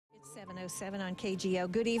707 on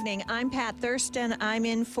KGO. Good evening. I'm Pat Thurston. I'm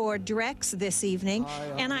in for Drex this evening,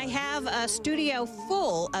 and I have a studio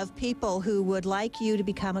full of people who would like you to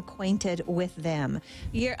become acquainted with them.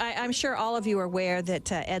 I'm sure all of you are aware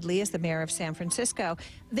that Ed Lee is the mayor of San Francisco.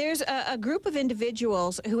 There's a group of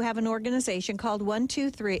individuals who have an organization called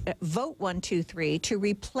Vote 123 to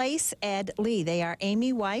replace Ed Lee. They are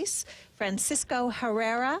Amy Weiss, Francisco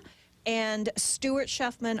Herrera, and Stuart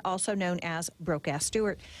Schuffman, also known as Broke-Ass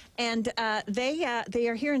Stuart. And they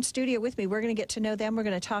are here in studio with me. We're going to get to know them. We're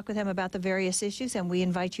going to talk with them about the various issues, and we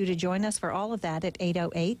invite you to join us for all of that at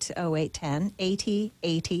 808-0810,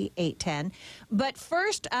 80-80-810. But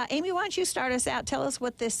first, Amy, why don't you start us out? Tell us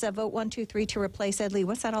what this Vote 123 to replace Ed Lee,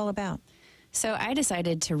 what's that all about? So I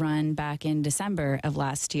decided to run back in December of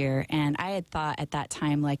last year, and I had thought at that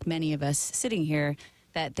time, like many of us sitting here,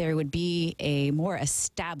 that there would be a more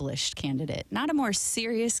established candidate, not a more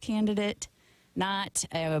serious candidate, not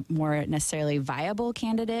a more necessarily viable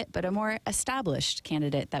candidate, but a more established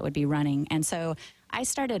candidate that would be running. And so I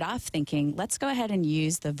started off thinking, let's go ahead and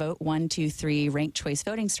use the Vote 123 ranked choice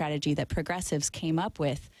voting strategy that progressives came up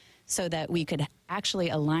with so that we could actually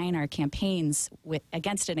align our campaigns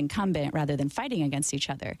against an incumbent rather than fighting against each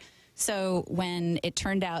other. So when it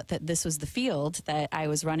turned out that this was the field that I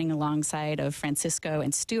was running alongside of Francisco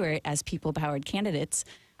and Stuart as people-powered candidates,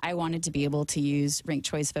 I wanted to be able to use ranked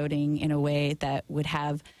choice voting in a way that would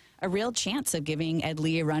have a real chance of giving Ed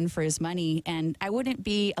Lee a run for his money. And I wouldn't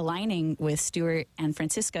be aligning with Stuart and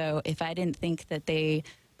Francisco if I didn't think that they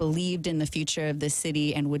believed in the future of this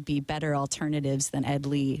city and would be better alternatives than Ed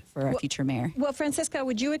Lee for our future mayor. Well, Francisco,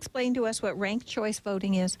 would you explain to us what ranked choice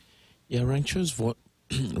voting is? Yeah, ranked choice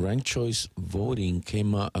voting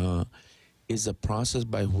is a process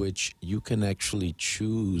by which you can actually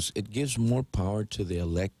choose. It gives more power to the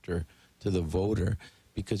elector, to the voter,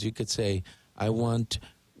 because you could say, I want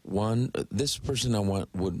this person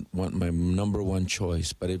would want my number one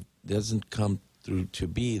choice, but if it doesn't come through to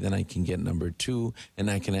be, then I can get number two,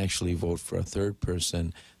 and I can actually vote for a third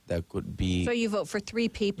person that could be. So you vote for three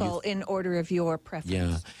people in order of your preference.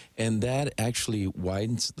 Yeah, and that actually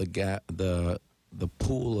widens the gap, the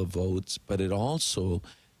pool of votes, but it also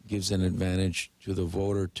gives an advantage to the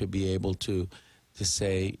voter to be able to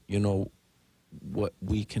say, you know, what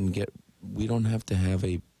we can get. We don't have to have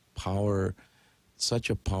such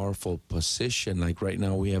a powerful position. Like right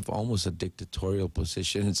now, we have almost a dictatorial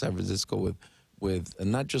position in San Francisco with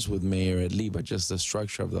not just with Mayor Ed Lee, but just the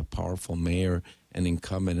structure of the powerful mayor and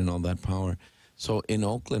incumbent and all that power. So in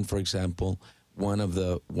Oakland, for example, one of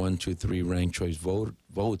the 1, 2, 3 ranked choice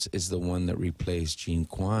votes is the one that replaced Jean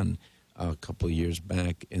Kwan a couple of years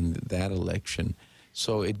back in that election.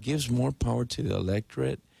 So it gives more power to the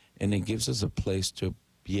electorate, and it gives us a place to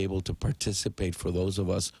be able to participate for those of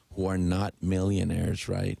us who are not millionaires,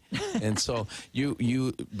 right? And so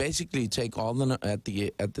you basically take all at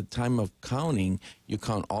the time of counting, you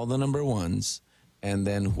count all the number ones, and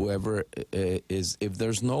then whoever is, if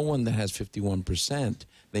there's no one that has 51%,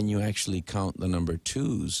 then you actually count the number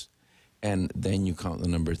twos, and then you count the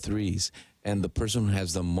number threes. And the person who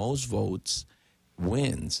has the most votes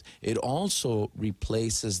wins. It also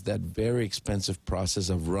replaces that very expensive process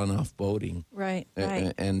of runoff voting. Right.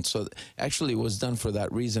 And so actually it was done for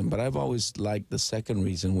that reason, but I've always liked the second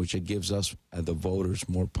reason, which it gives us, the voters,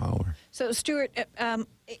 more power. So, Stuart,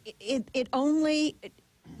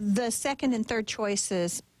 the second and third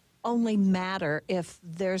choices only matter if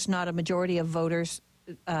there's not a majority of voters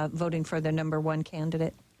voting for the number one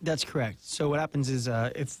candidate? That's correct. So what happens is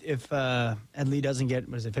if Ed Lee doesn't get,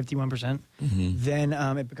 51%, then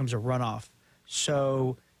it becomes a runoff.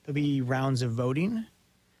 So there'll be rounds of voting.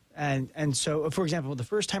 And so, for example, the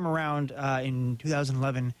first time around in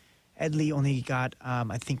 2011, Ed Lee only got,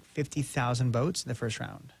 I think, 50,000 votes in the first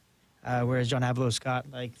round, whereas John Avalos got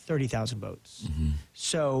like 30,000 votes.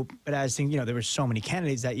 So, but as things, there were so many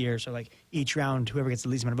candidates that year, so like each round, whoever gets the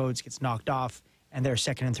least amount of votes gets knocked off, and their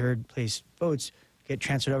second and third place votes get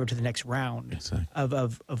transferred over to the next round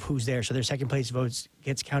of who's there. So their second place votes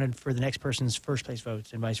gets counted for the next person's first place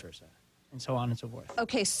votes, and vice versa, and so on and so forth.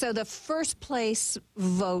 Okay, so the first place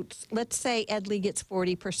votes, let's say Ed Lee gets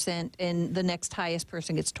 40% and the next highest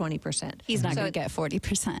person gets 20%. He's not going to get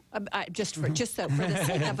 40%. Just for the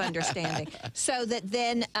sake of understanding. So that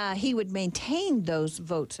then he would maintain those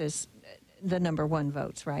votes as the number one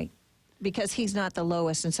votes, right? Because he's not the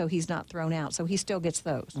lowest, and so he's not thrown out. So he still gets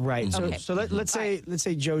those. Right. So let's say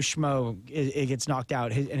Joe Schmo it gets knocked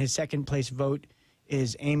out, and his second place vote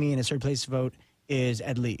is Amy, and his third place vote is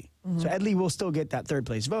Ed Lee. So Ed Lee will still get that third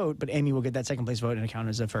place vote, but Amy will get that second place vote and count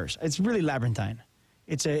as a first. It's really labyrinthine.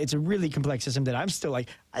 it's a really complex system that I'm still like,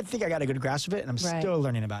 I think I got a good grasp of it, and I'm still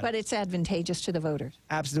learning about it. But it's advantageous to the voters.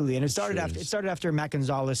 Absolutely, and it started after Matt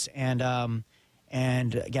Gonzalez and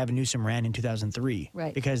Gavin Newsom ran in 2003.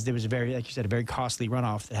 Right. Because there was like you said, a very costly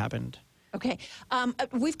runoff that happened. Okay.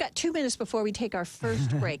 We've got 2 minutes before we take our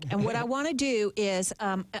first break. And what I want to do is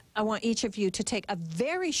I want each of you to take a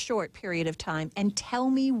very short period of time and tell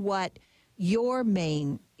me what your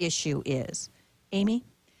main issue is. Amy?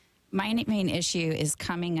 My main issue is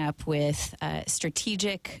coming up with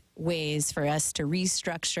strategic ways for us to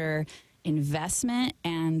restructure investment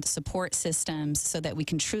and support systems so that we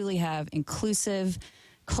can truly have inclusive,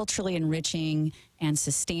 culturally enriching, and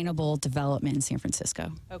sustainable development in San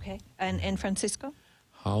Francisco. Okay. And Francisco?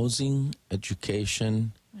 Housing,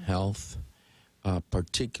 education, health,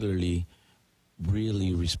 particularly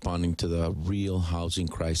really responding to the real housing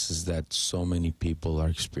crisis that so many people are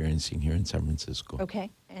experiencing here in San Francisco. Okay.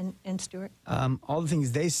 And Stuart? All the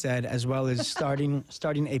things they said, as well as starting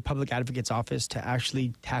a public advocate's office to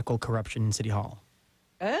actually tackle corruption in City Hall.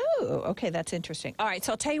 Oh, okay, that's interesting. All right,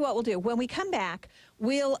 so I'll tell you what we'll do. When we come back,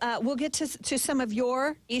 we'll get to some of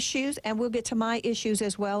your issues, and we'll get to my issues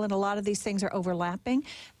as well, and a lot of these things are overlapping.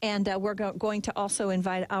 And we're going to also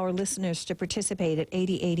invite our listeners to participate at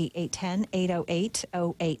 8080-810,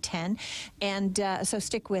 808-0810. And so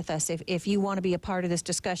stick with us. If you want to be a part of this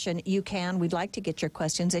discussion, you can. We'd like to get your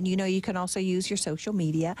questions. And, you can also use your social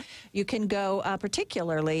media. You can go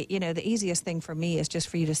particularly, the easiest thing for me is just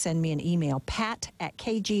for you to send me an email,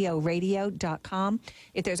 pat@kgoradio.com,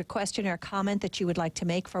 if there's a question or a comment that you would like to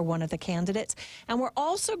make for one of the candidates. And we're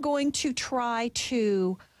also going to try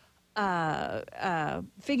to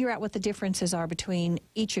figure out what the differences are between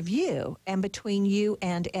each of you and between you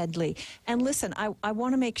and Ed Lee. And listen, I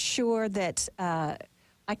want to make sure that I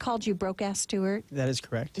called you Broke-Ass Stuart. That is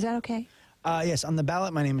correct. Is that okay? Yes, on the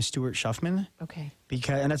ballot, my name is Stuart Schuffman. Okay.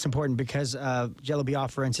 And that's important because Jello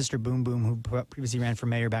Biafra and Sister Boom Boom, who previously ran for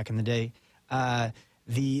mayor back in the day,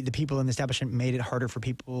 the people in the establishment made it harder for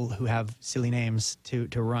people who have silly names to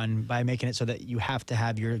run by making it so that you have to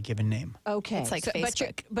have your given name. Okay. It's like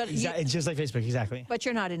Facebook. It's just like Facebook, exactly. But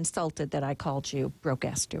you're not insulted that I called you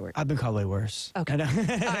Broke-Ass Stuart. I've been called way worse. Okay. All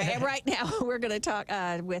right, and right now we're going to talk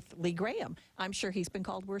with Lee Graham. I'm sure he's been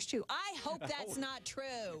called worse too. I hope that's not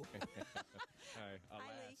true. Hi, Lee.